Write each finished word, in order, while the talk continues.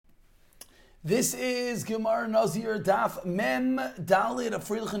This is Gemara Nazir Daf Mem Dalit of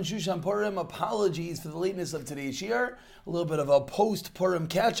Freilich and Shushan Purim. Apologies for the lateness of today's year. A little bit of a post-Purim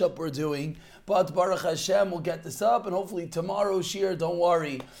catch-up we're doing. But Baruch Hashem, we'll get this up. And hopefully tomorrow's shir, don't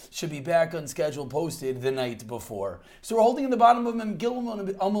worry, should be back on schedule, posted the night before. So we're holding in the bottom of Mem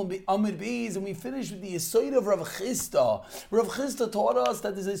Gilum Amid Beis. And we finished with the Yisoid of Rav Chisda. Rav Chisda taught us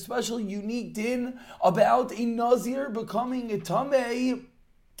that there's a special, unique din about a Nazir becoming a Tameh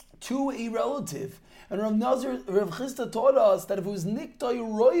to a relative. And Rav Chisda taught us that if it was Niktay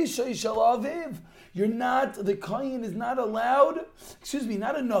Roishay Shalaviv, the Kohen is not allowed,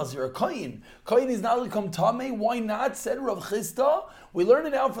 not a Nazir, a Kohen. Kohen is not allowed to become Tameh. Why not? Said Rav Chisda. We learn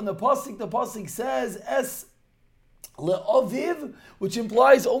it out from the Pasuk. The Pasuk says, Es le'aviv, which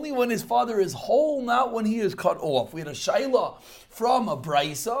implies only when his father is whole, not when he is cut off. We had a shaila from a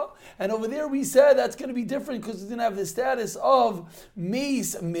brisa, and over there we said that's going to be different because it's going to have the status of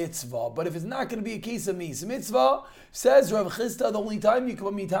meis mitzvah. But if it's not going to be a case of meis mitzvah, says Rav Chisda, the only time you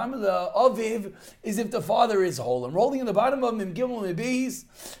can be mitam the aviv is if the father is whole. I'm rolling in the bottom of Mem Gimel Beis,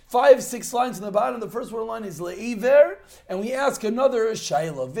 5-6 lines in the bottom. The first word line is le'iver, and we ask another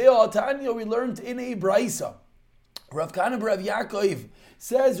shaila. Ve'atanya, we learned in a brisa. Rav Kahana ben Rav Yaakov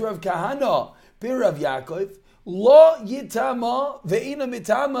says, Rav Kahana ben Rav Yaakov, Lo yitama ve'ina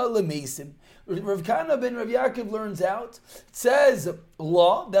mitama lemesim. Rav Kahana ben Rav Yaakov learns out, it says,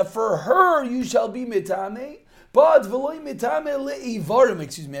 law, that for her you shall be mitame, but v'lo mitame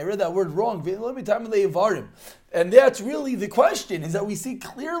le'ivarim. I read that word wrong. V'lo mitame le'ivarim. And that's really the question, is that we see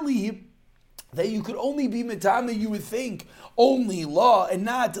clearly that you could only be mitame, you would think, only law, and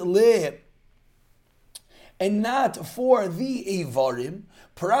not for the Eivarim.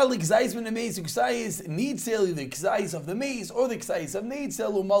 Paralik Zayis ben Ameis, Ksayis, Nitzel, the Ksayis of the mace, or the Ksayis of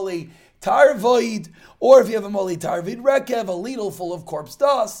Nitzel, Umali Tarvoid, or if you have a Mali Tarvid Rekev, a ladle full of corpse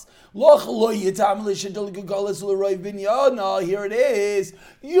dust. Loch lo yitam l'shidol gugalas l'roiv binyana. Here it is.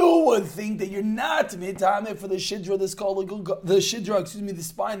 You would think that you're not mitame for the shidra, the skull, the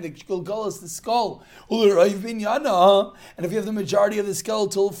spine, the gugalas, the skull, l'roiv binyana. And if you have the majority of the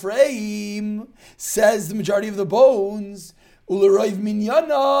skeletal frame, says the majority of the bones, Ularav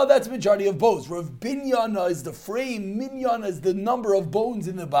minyana, that's majority of bones. Rav binyana is the frame, minyana is the number of bones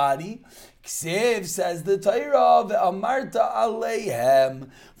in the body. Ksiv, says the Torah, ve'amarta aleihem.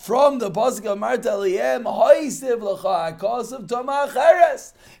 From the pasuk amarta aleihem, ha'isiv l'cha ha'kas of toma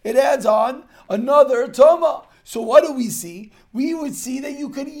acheres. It adds on another toma. So what do we see? We would see that you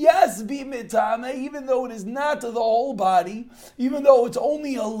could, yes, be mitame, even though it is not the whole body, even though it's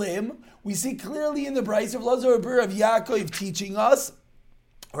only a limb. We see clearly in the Brisa of Lazar of Yaakov teaching us,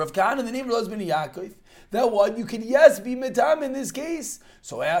 Rav Kahana, the name of Lazar ben Yaakov, that what? You can, yes, be mitame in this case.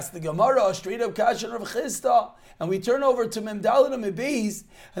 So I ask the Gemara, straight up Kasha Rav Chisda, and we turn over to Mem Dalet Amid Beis,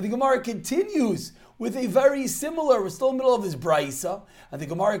 and the Gemara continues with a very similar, we're still in the middle of this brisa, and the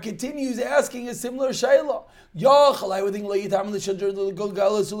Gemara continues asking a similar shayla. You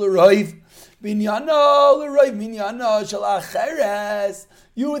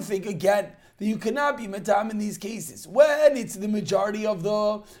would think again that you cannot be matam in these cases when it's the majority of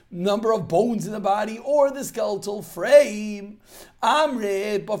the number of bones in the body or the skeletal frame.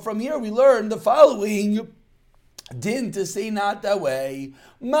 Amrit, but from here we learn the following. Din to say not that way.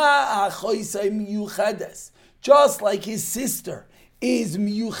 Just like his sister is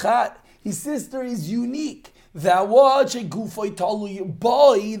miyuchad, his sister is unique. That watch a gufay talu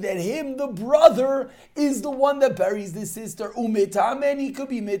boy, that him, the brother, is the one that buries the sister. Umetam, and he could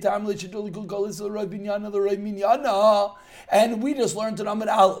be metam minyana. And we just learned in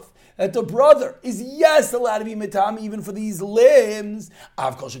Amud Aleph that the brother is, yes, allowed to be metam even for these limbs.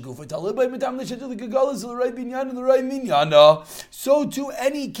 So to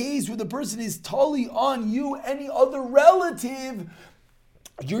any case where the person is totally on you, any other relative,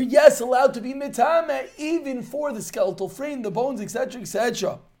 you're, yes, allowed to be mitame even for the skeletal frame, the bones, etc.,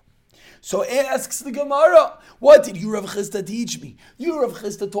 etc. So asks the Gemara, what did you, Rav Chisda, teach me? You, Rav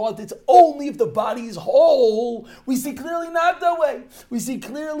Chisda, taught it's only if the body is whole. We see clearly not that way. We see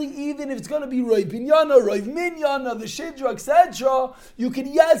clearly even if it's going to be Roiv Binyana, Roiv Minyana, the Shidra, etc., you can,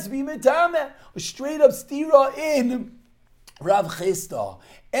 yes, be mitame. A straight up stira in Rav Chisda.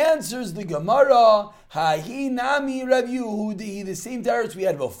 Answers the Gemara, Hahi Nami Rav Yehudi, the same teretz we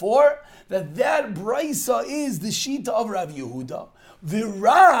had before, that brisa is the shita of Rav Yehuda. The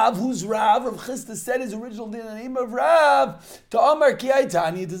Rav, who's Rav Chisda said his original din in the name of Rav, to Amar Ki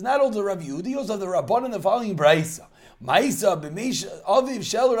Aitani, it does not hold the Rav Yehudi, he holds of the Rabban in the following Braisa. Maisa b'meish aviv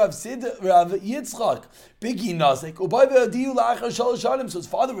shel Rav Sid Rav Yitzchak Bigi Nasik Ubay ve'adiu la'achar shalosh shanim. So his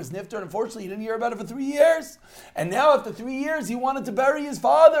father was nifter, and unfortunately he didn't hear about it for 3 years. And now after 3 years he wanted to bury his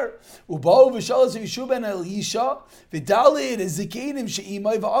father. Ubay v'shalosh Yishuv ben Elisha v'dalid ezikenim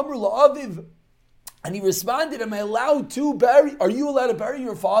she'imay v'amru la'aviv. And he responded, am I allowed to bury? Are you allowed to bury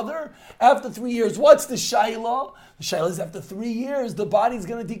your father after 3 years? What's the shayla? The shayla is after 3 years, the body's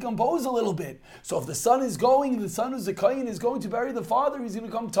going to decompose a little bit. So if the son is going, the son who's a kohen is going to bury the father, he's going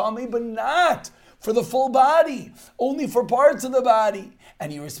to come tamei, but not for the full body, only for parts of the body.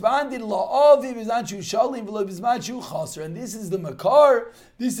 And he responded, la'aviv izanchu shalim v'lo bizmachu chaser. And this is the makar,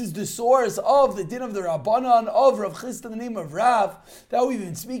 this is the source of the din of the Rabbanan of Rav Chisda, the name of Rav, that we've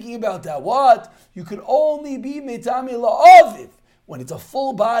been speaking about. That what? You could only be mitami la'aviv when it's a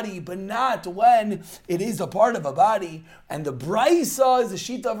full body, but not when it is a part of a body. And the Braisa is the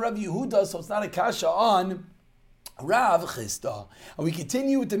sheet of Rav Yehuda, so it's not a kasha on Rav Chisda. And we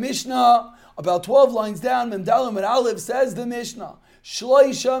continue with the Mishnah, about 12 lines down, Memdalim and Aleph says the Mishnah,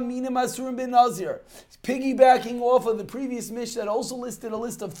 Shloisha minim asurim ben Nazir. Piggybacking off of the previous Mishnah that also listed a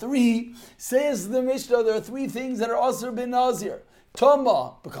list of 3, says the Mishnah, there are 3 things that are asur ben Nazir.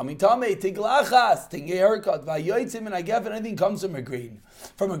 Toma, becoming Tamei, Tiglachas, taking a haircut, Vayoitzim, and Agef, and anything comes from a grape,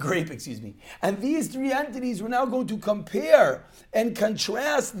 And these 3 entities we're now going to compare and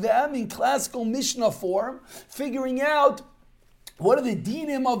contrast them in classical Mishnah form, figuring out what are the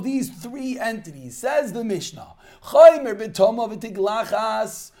dinim of these 3 entities. Says the Mishnah, Chaymer b'toma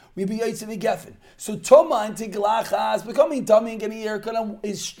v'tiglachas, we be Yoitziv Geffen. So Toma and Tiglachas, becoming Tami and getting a haircut,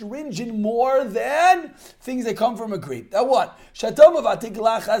 is stringent more than things that come from a grape. That what? Shatoma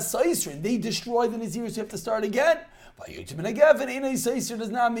v'tiglachas Saisrin, they destroy the Naziris, you have to start again. Yoitziv and Geffen, Einay Saisir does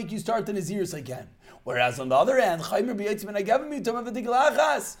not make you start the Naziris again. Whereas on the other hand, Chaymer b'Yoitziv and Geffen, Toma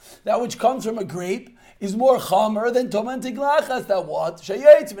v'tiglachas, that which comes from a grape, is more chamer than Toma and Tiglachas. That what?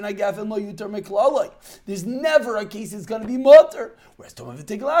 Shayetz v'nai gafen lo yuter meklaloi. There's never a case it's going to be mutter. Whereas Toma and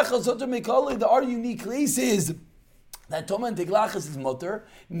Tiglachas, yuter meklaloi, there are unique cases that Toma and Tiglachas is mutter,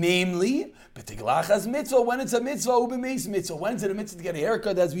 namely, but Tiglachas mitzvah, when it's a mitzvah, ubemeis mitzvah. When it's a mitzvah to get a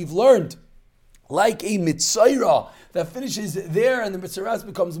haircut, as we've learned, like a mitzvah that finishes there and the mitzvah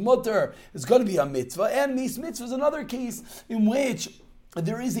becomes mutter, it's going to be a mitzvah. And meis mitzvah is another case in which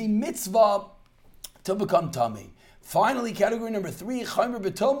there is a mitzvah to become Tamei. Finally, category number 3, Chaymer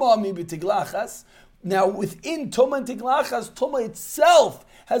b'toma mi b'tiglachas. Now, within Toma and Tiglachas, Toma itself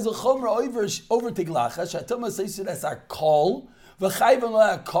has a Chomer over Tiglachas. Shatoma says it as a kol,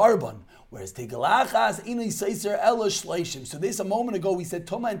 v'chayvan a carbon. Whereas Tiglachas, inay seiser elo shleishim. So this, a moment ago, we said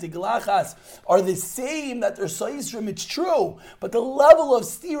Toma and Tiglachas are the same, that they're seisrim, it's true. But the level of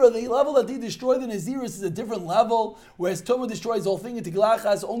stira, the level that they destroy the Naziris is a different level. Whereas Toma destroys the whole thing, and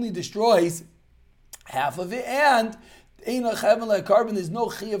Tiglachas only destroys half of it, and carbon, there's no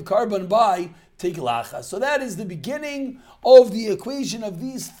chi of carbon by Tiglachas. So that is the beginning of the equation of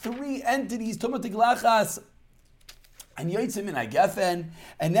these 3 entities, Toma, Tiglachas, and Yoitzim and Agefen.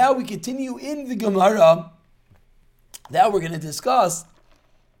 And now we continue in the Gemara. Now we're going to discuss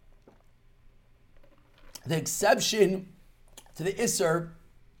the exception to the Isser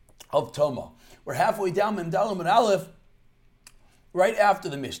of Toma. We're halfway down Memdalim and Aleph, right after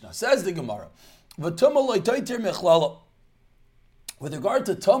the Mishnah. Says the Gemara, with regard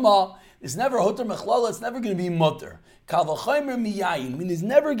to Toma, it's never hoter mechlala, it's never going to be mutter. Kavachaymer miyayin, meaning it's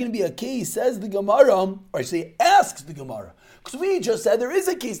never going to be a case, says the Gemara, or I say asks the Gemara. Because we just said there is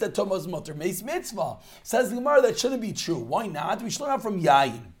a case that Toma is mutter, meis mitzvah. Says the Gemara, that shouldn't be true. Why not? We should learn out from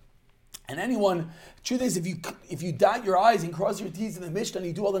yayin. And anyone, truth is, if you dot your I's and cross your T's in the Mishnah and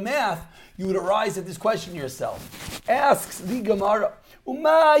you do all the math, you would arise at this question yourself. Asks the Gemara,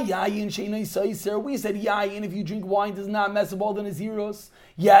 Uma yayin sheinai saiser. We said yayin, if you drink wine, does not mess up all the naziros.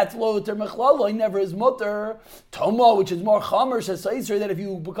 Yet loter mechlala, never is mutter. Toma, which is more chamer, says saiser, that if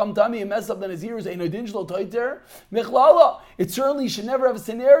you become tummy and mess up the naziros, ain't no dinjlo toiter mechlala. It certainly should never have a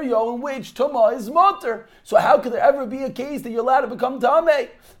scenario in which toma is mutter. So how could there ever be a case that you're allowed to become tamei?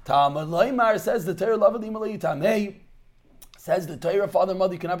 Tama loymar, says the Torah, lavadim alei tamei. Says the Torah, father and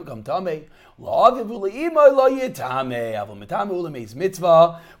mother, you cannot become tamei. But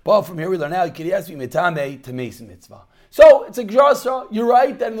from here we learn now, you can ask me mitame to meis mitzvah. So it's a grasa. You're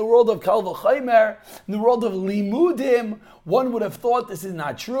right that in the world of kal v'chaymer, in the world of limudim, one would have thought this is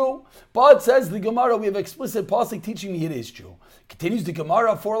not true. But says the Gemara, we have explicit pasuk teaching me it is true. Continues the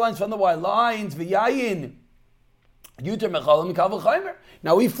Gemara, 4 lines from the white lines, v'yayin yuter mechalim kal v'chaymer.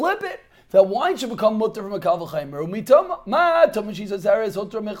 Now we flip it. that wine should become mutter from a kal v'chaimer. Umitama, ma tama she says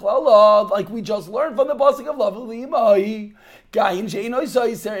otra mechlala, like we just learned from the pasuk of Lav Limai. Gayin she'inoi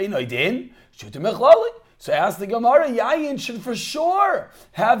soiser einoi din shuta mechlali. So ask the Gemara, Yayin should for sure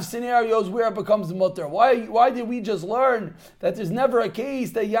have scenarios where it becomes mutter. Why did we just learn that there's never a case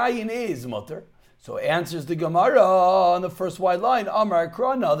that Yayin is mutter? So answers the Gemara on the first wide line, Amar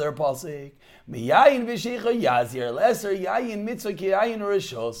Kra, another pasuk. Miyayin v'sheicha yazir, lesser Yayin mitzvah ki Yayin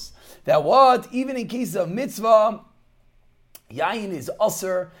rishos. That what, even in case of mitzvah, Yayin is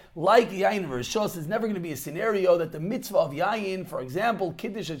usser, like Yayin Rishos. There's never going to be a scenario that the mitzvah of Yayin, for example,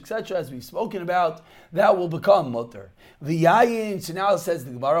 Kiddush, etc., as we've spoken about, that will become mutter. The Yayin, so now it says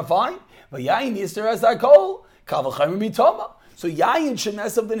the Gemara, fine, but Yayin Yister as Akol, Kal v'chaimer mitoma. So Yayin should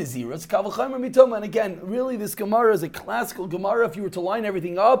mess up the Naziris, Kal v'chaimer mitoma. And again, really this Gemara is a classical Gemara. If you were to line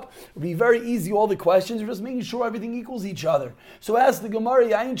everything up, it would be very easy, all the questions. We're just making sure everything equals each other. So ask the Gemara,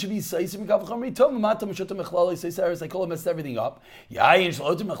 Yayin should be Seisim, Kal v'chaimer mitoma, Matam Shotam Mechlala, Seisaris, Akol messed everything up. Yayin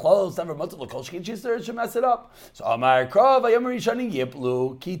Shlotim Mechlala, never mutter, L'kol Shkin Shister, should mess it up. So Amar Krav, Ayamar Yishanim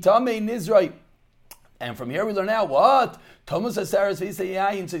Yiplu, Ki Tamei Nizrai. And from here we learn out what? Thomas Asaris, Visa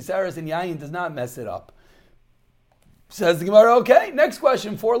Yayin, Seisaris, and Yayin does not mess it up. Says the Gemara, okay, next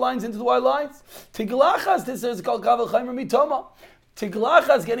question, 4 lines into the white lines. Tiglachas, this is called Kal v'chaimer mitoma.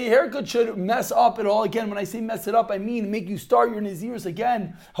 Tiglachas, getting a haircut should mess up at all. Again, when I say mess it up, I mean make you start your Naziris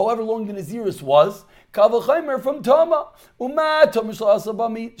again, however long the Naziris was. Kal v'chaimer from Toma. Uma, Toma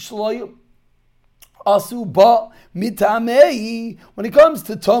shloyim. Asuba mitamei. When it comes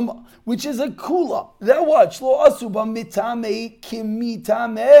to Toma, which is a kula, that what? Shlo asuba mitamei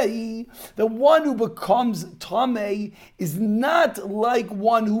kimitamei. The one who becomes tamei is not like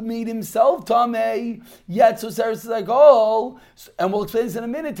one who made himself tamei. Yet, so Sarah says like, oh, and we'll explain this in a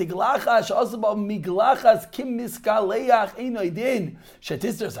minute. Tiglachas asuba miglachas kim miskaleach einoidin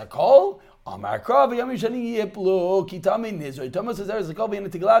shetister zakol. Amar Krav Yamishani Yiplu Kitami Nizra Thomas Sazaris Zakol V'Yana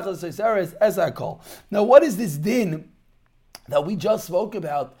Tiglachas Sazaris Esakol. Now, what is this din that we just spoke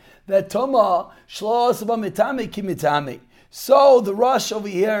about? That Toma Shlo Asaba Mitame Kimitame. So the Rush over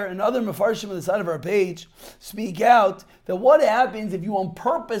here and other Mefarshim on the side of our page speak out that what happens if you on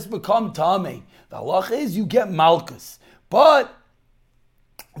purpose become Tame? The halach is you get Malchus, but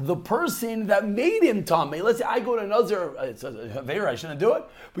the person that made him Tameh, let's say I go to Nazir, it's a Havera, I shouldn't do it,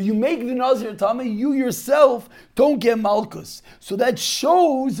 but you make the Nazir Tameh, you yourself don't get Malchus. So that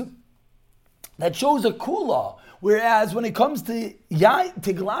shows a Kula. Whereas when it comes to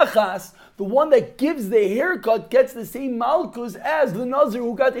Tiglachas, the one that gives the haircut gets the same Malchus as the Nazir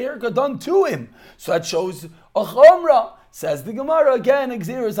who got the haircut done to him. So that shows a Chomra. Says the Gemara again,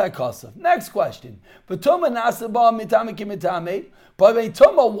 Exeris HaKasav. Next question. But Toma Nasaba Mitame Kimitame. But by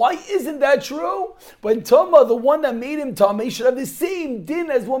Toma, why isn't that true? But Toma, the one that made him Tame, should have the same din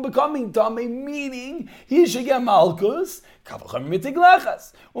as one becoming Tame, meaning he should get Malchus. Kavacham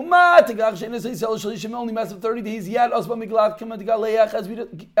Mitiglachas. Uma Tiglach Shenes Yisrael Shalishim only mess of 30 days yet. Asba Miglach Kimatigaleyach,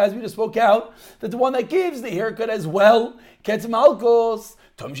 as we just spoke out, that the one that gives the haircut as well gets Malchus.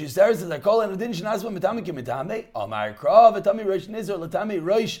 Tom Shisar says, I call it a din shenasba mitame kimitame. Amar Krav v'tami roish nizra l'tami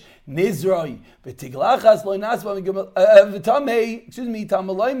roish nizroi v'tiglachas lo nasba v'tame. Excuse me,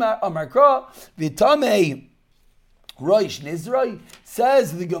 tamaloyma Amar Krav v'tame roish nizroi.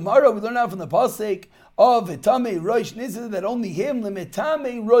 Says the Gemara, we learn out from the pasuk of v'tame roish nizra that only him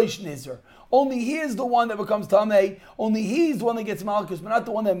limitame roish nizra. Only he is the one that becomes tamei. Only he's the one that gets malchus, but not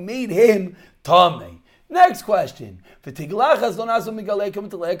the one that made him tamei. Next question. And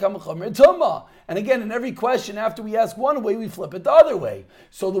again, in every question, after we ask one way, we flip it the other way.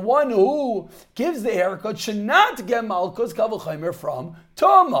 So the one who gives the haircut should not get malchus kavachaymer from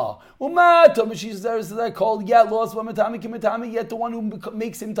Toma. Toma, she says that called yet lost matami kimatami, yet the one who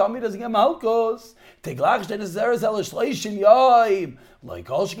makes him Tommy doesn't get malchus. Like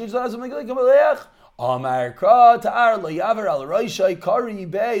all she Amar Kra Ta'ar Lo Yavar Al Roishai Kari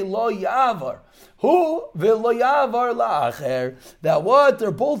Bei Lo Yavar. Who Vil Lo Yavar La'acher. That what? They're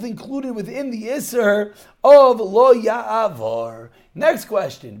both included within the Isser of Lo Yavar. Next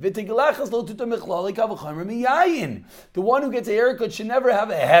question. V'tiglachas Lo Tuta Mechlali Kavachomer Miyayin. The one who gets a haircut should never have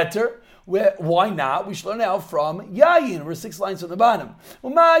a heter. Why not? We should learn out from Yayin. We're 6 lines from the bottom. Just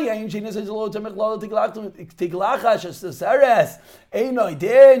like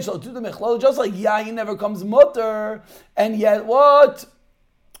Yayin never comes mutter, and yet what?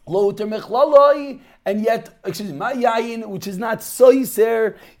 And yet, excuse me, Yayin, which is not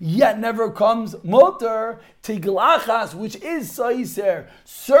soiser, yet never comes mutter. Tiglachas, which is soiser,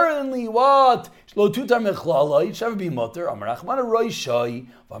 certainly what? Lo tutar mechlala, it should never be mutter. Amar Rachman roishai,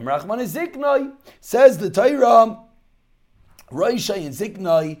 Amar Rachman ziknai. Says the Torah, Roishay and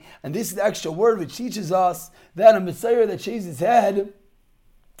Ziknai, and this is the extra word which teaches us that a Messiah that shaves his head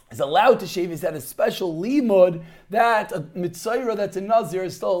is allowed to shave his head, a special limud that a mitzayra that's a nazir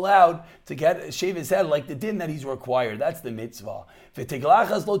is still allowed to shave his head like the din that he's required. That's the mitzvah.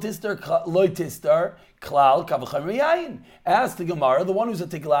 V'tiglachas lo tistar klal kavachar miyayin. Ask the Gemara, the one who's a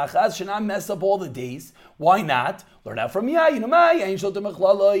tiglachas should not mess up all the days. Why not? Learn out from yayin. Yayin shotem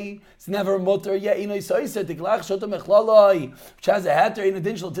mechlaloi. It's never mutter yayin oisoiser tiglach shotem mechlaloi. Which has a hatter in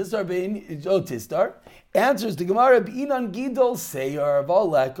additional tistar bein tistar. Answers the Gemara, B'inan Gidol Seir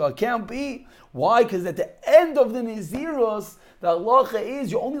Valeka. Can't be. Why? Because at the end of the Nazirus, the halacha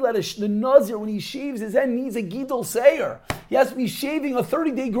is you only let the Nazir, when he shaves his head, needs a Gidol Seir. He has to be shaving a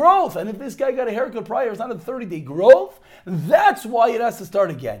 30-day growth. And if this guy got a haircut prior, it's not a 30-day growth. That's why it has to start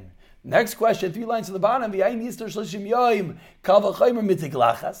again. Next question, 3 lines to the bottom. The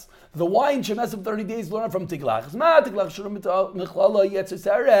wine should mess up 30 days, learn from tiglachas.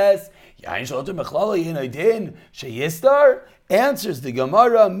 Answers the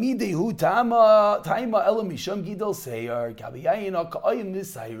Gemara, Midehu Taima Ela Misham Gidol Seir, Kabayayina Ka'ayim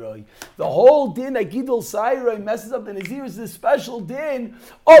Nisairoi. The whole din that Gidol Sairoi messes up the Nazir is the special din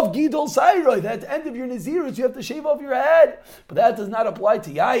of Gidol Sairoi. That at the end of your Nazirus, you have to shave off your head. But that does not apply to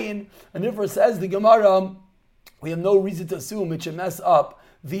Yayin. And therefore says the Gemara, we have no reason to assume it should mess up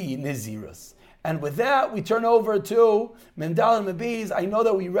the Nazirus. And with that, we turn over to Mendal and Mabiz. I know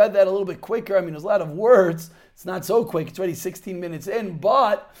that we read that a little bit quicker. I mean, there's a lot of words. It's not so quick. It's already 16 minutes in.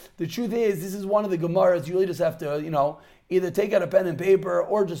 But the truth is, this is one of the Gemaras. You really just have to, either take out a pen and paper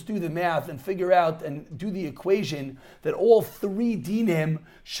or just do the math and figure out and do the equation that all 3 dinim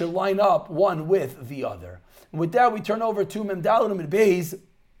should line up one with the other. And with that, we turn over to Mendal and Mabiz.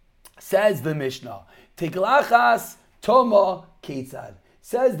 Says the Mishnah, Tiglachas Toma Ketzad.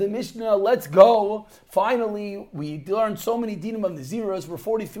 Says the Mishnah, let's go. Finally, we learned so many dinim of the Naziros. We're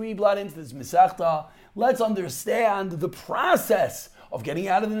 43 blot into this Masechta. Let's understand the process of getting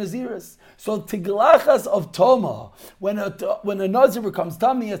out of the Naziros. So, Tiglachas of Toma, when a Nazir becomes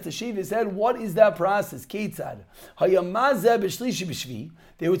Tam, he has to shave his head. What is that process? Ketzad. Hayamazeh b'shlishi b'shvi.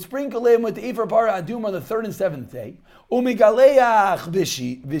 They would sprinkle him with the Ephar Para Adum on the 3rd and 7th day. Umigaleach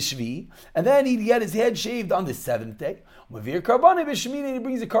b'shvi. And then he'd get his head shaved on the 7th day. Mavir Karbani b'shmini, and he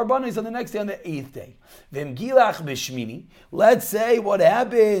brings the Karbanis on the next day, on the 8th day. Vim Gilach b'shmini. Let's say what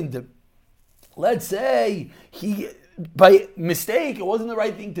happened. Let's say he, by mistake, it wasn't the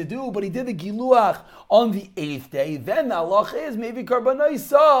right thing to do, but he did the Giluach on the 8th day. Then the halach is maybe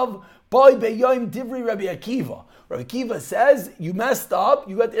Karbanis of by Beyoim Divri Rabbi Akiva. Rabbi Akiva says, you messed up,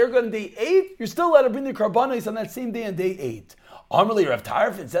 you got the haircut on day 8, you're still allowed to bring the Karbanis on that same day on day 8. Amarli Rav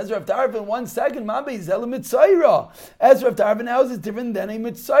Tarfon says Rav Tarfon 1 second, Mabe Zel Mitzayra. As Rav Tarfon now is different than a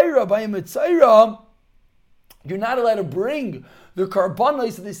Mitzayra. By a Mitzayra, you're not allowed to bring the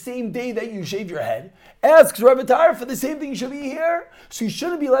Karbanos the same day that you shave your head. Asks Rav Tarfon, the same thing should be here. So you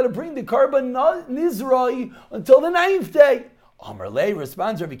shouldn't be allowed to bring the Karban Nizrai until the 9th day. Amarle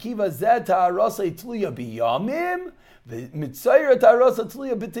responds Rabbi Akiva, Zeh ta'arasei tluya biyamim. Says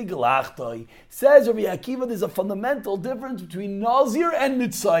Rabbi Akiva, there's a fundamental difference between Nazir and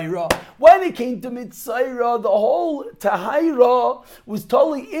Mitzayra. When it came to Mitzayra, the whole Tahira was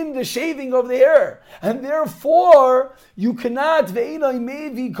totally in the shaving of the hair. And therefore, you cannot Ve'inai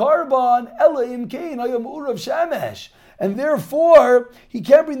mevi karban ela imkein hayam urav shemesh. And therefore, he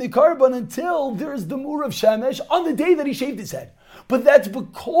can't bring the karban until there's the murav shemesh on the day that he shaved his head. But that's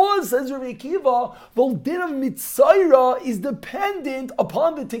because, says Rabbi Akiva, the din of Mitzayra is dependent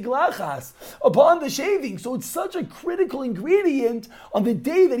upon the tiglachas, upon the shaving. So it's such a critical ingredient on the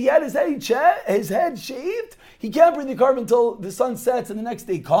day that he had his head shaved. He can't bring the karban until the sun sets and the next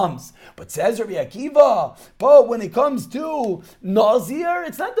day comes. But says Rabbi Akiva, but when it comes to Nazir,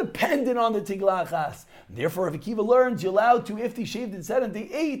 it's not dependent on the tiglachas. Therefore, Rabbi Akiva learns you're allowed to, if he shaved his head on day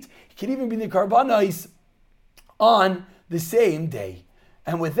 8, he can even bring the karbanos on the same day.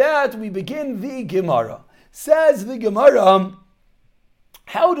 And with that, we begin the Gemara. Says the Gemara,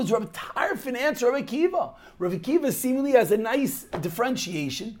 how does Rabbi Tarfon answer Rabbi Akiva? Rabbi Akiva seemingly has a nice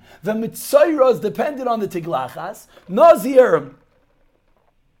differentiation. The Mitzayra is dependent on the Tiglachas. Nazir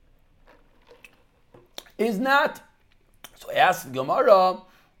is not. So I asked the Gemara,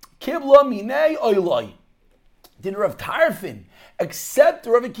 Kibla minei oiloi. Did Rabbi Tarfon accept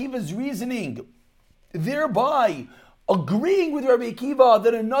Rabbi Akiva's reasoning, thereby agreeing with Rabbi Akiva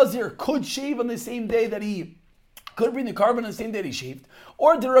that a Nazir could shave on the same day that he could bring the karban on the same day that he shaved?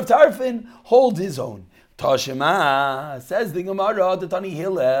 Or did Rav Tarfon hold his own? Tashema, says the Gemara, the Tani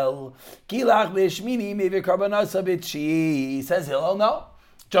Hillel, Kilach b'shmini mevi karbanasa b'tshi. Says Hillel, no.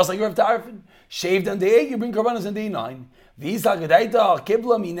 Just like Rav Tarfon, shaved on day 8, you bring karbanos on day 9. And if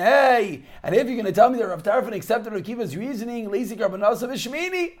you're going to tell me that Rav Tarfon accepted Rav Kiva's reasoning,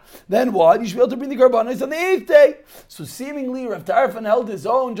 then what? You should be able to bring the karbanos on the 8th day. So seemingly Rav Tarfon held his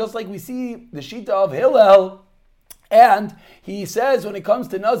own, just like we see the Shita of Hillel. And he says when it comes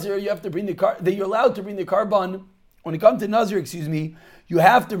to Nazir, you have to bring that you're allowed to bring the karban. When it comes to Nazir, you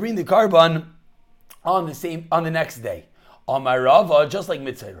have to bring the karban on the next day. On my Rava, just like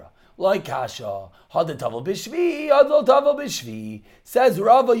Mitzvah. Like Kasha, Hadal Tavel Bishvi, Hadal Tavel Bishvi. Says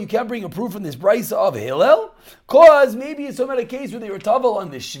Rava, you can't bring a proof from this brisa of Hillel, because maybe it's some other case where they were Tavel on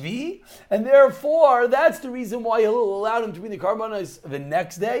the Shvi, and therefore that's the reason why Hillel allowed him to bring the karbanos the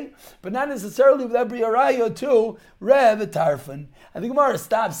next day, but not necessarily with that Briaraya to Rav Tarfon. And the Gemara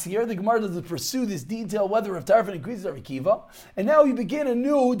stops here. The Gemara doesn't pursue this detail whether Rav Tarfon agrees with Rav Kiva, and now we begin a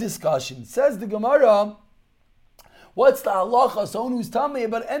new discussion. Says the Gemara, what's the halacha, someone who's tamei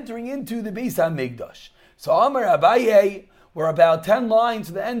about entering into the Beis HaMikdash? So Amar Abaye, we're about 10 lines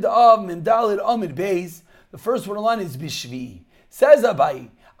to the end of Memdalid Amid Beis. The first one line is Bishvi. Says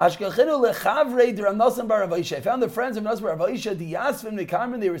Abaye, Ashkachenu lechavrei de Rav Nosson bar Rav Aisha. I found the friends of Nosson bar Rav Aisha, the Yasvim, the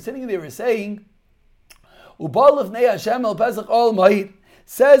Kamran, they were sitting and they were saying, Ubal lefnei Hashem el Pesach ol Ma'id.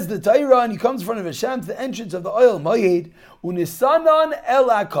 Says the Torah, and he comes in front of Hashem to the entrance of the oil Ma'id, Unisanan el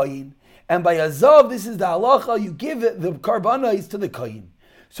HaKayin. And by Azav, this is the halacha, you give it, the karbanos to the kayin.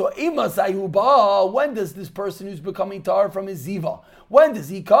 So Imasayuba, when does this person who's becoming tar from his ziva, when does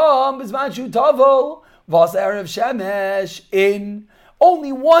he come? Bismanshu tavel, vas erev shemesh, in.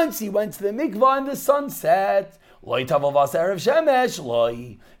 Only once he went to the mikvah in the sunset. Loi tavel vas erev shemesh,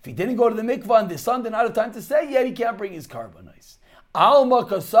 loi. If he didn't go to the mikvah and the sun did not have time to say yet, he can't bring his karbanos. Alma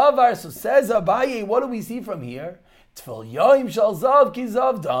kasavar, so says Abaye, what do we see from here? Tfil yoim shal zav ki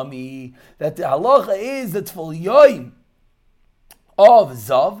zav dami. That the halacha is that tfil yoim of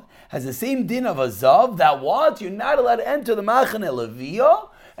zav has the same din of a zav. That what? You're not allowed to enter the Machane Leviyah,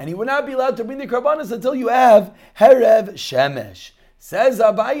 and you will not be allowed to bring the karbanos until you have Herev Shemesh. Says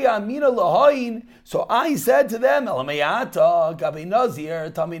Abaye Amina Lahain. So I said to them, Elamayata Gabi Nazir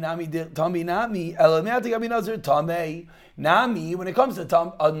Tami Nami Elamayata Gabi Nazir Tamei Nami. When it comes to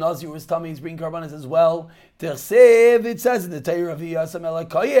Nazir who's Tami, he's bringing karbanos as well. Tersev, it says in the Torah of Yasam El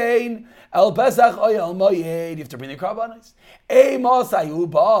Kayin El Pesach Oyel Moyed. You have to bring the karbanos.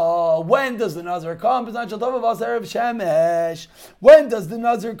 When does the Nazir come? When does the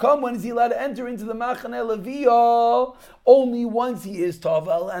Nazir come? When is he allowed to enter into the Machane Leviyah? Only once he is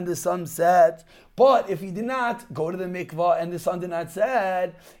Tavel and the sun sets. But if he did not go to the mikvah and the sun did not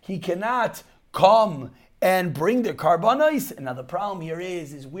set, he cannot come and bring the karbanos. And now the problem here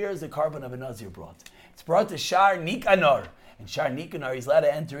is where is the karban of a Nazir brought? It's brought to Shar Nikanor. And Shar Nikanor, he's allowed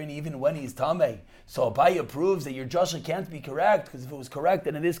to enter in even when he's Tameh. So Abaye proves that your Joshua can't be correct, because if it was correct,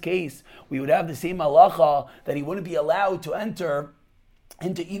 then in this case, we would have the same halacha that he wouldn't be allowed to enter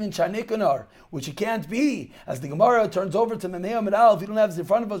into even Shar Nikanor, which it can't be. As the Gemara turns over to Memei Amid Aleph, if you don't have this in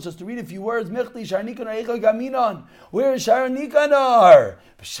front of us, just to read a few words, Michli Shar Nikanor Eicha Gaminon. Where is Shar Nikanor?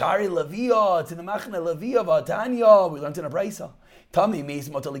 Shari Leviyah, it's in the Machane Leviyah, Vatanya. We learned in a Brisa. Tami meis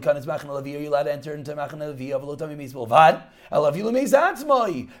motalikan is Machane Leviyah. You're allowed to enter into Machane Leviyah. V'lo tami meis bilvad. Elavilu meis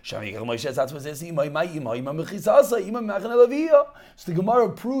atzmai. Shami yikach Moshe atzmai says imay mechisasa imay Machane Leviyah. So the Gemara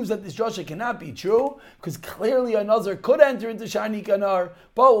proves that this drasha cannot be true, because clearly a Nazir could enter into Shani Kanar.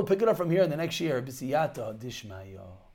 But we'll pick it up from here in the next year. B'siyata dishmaya.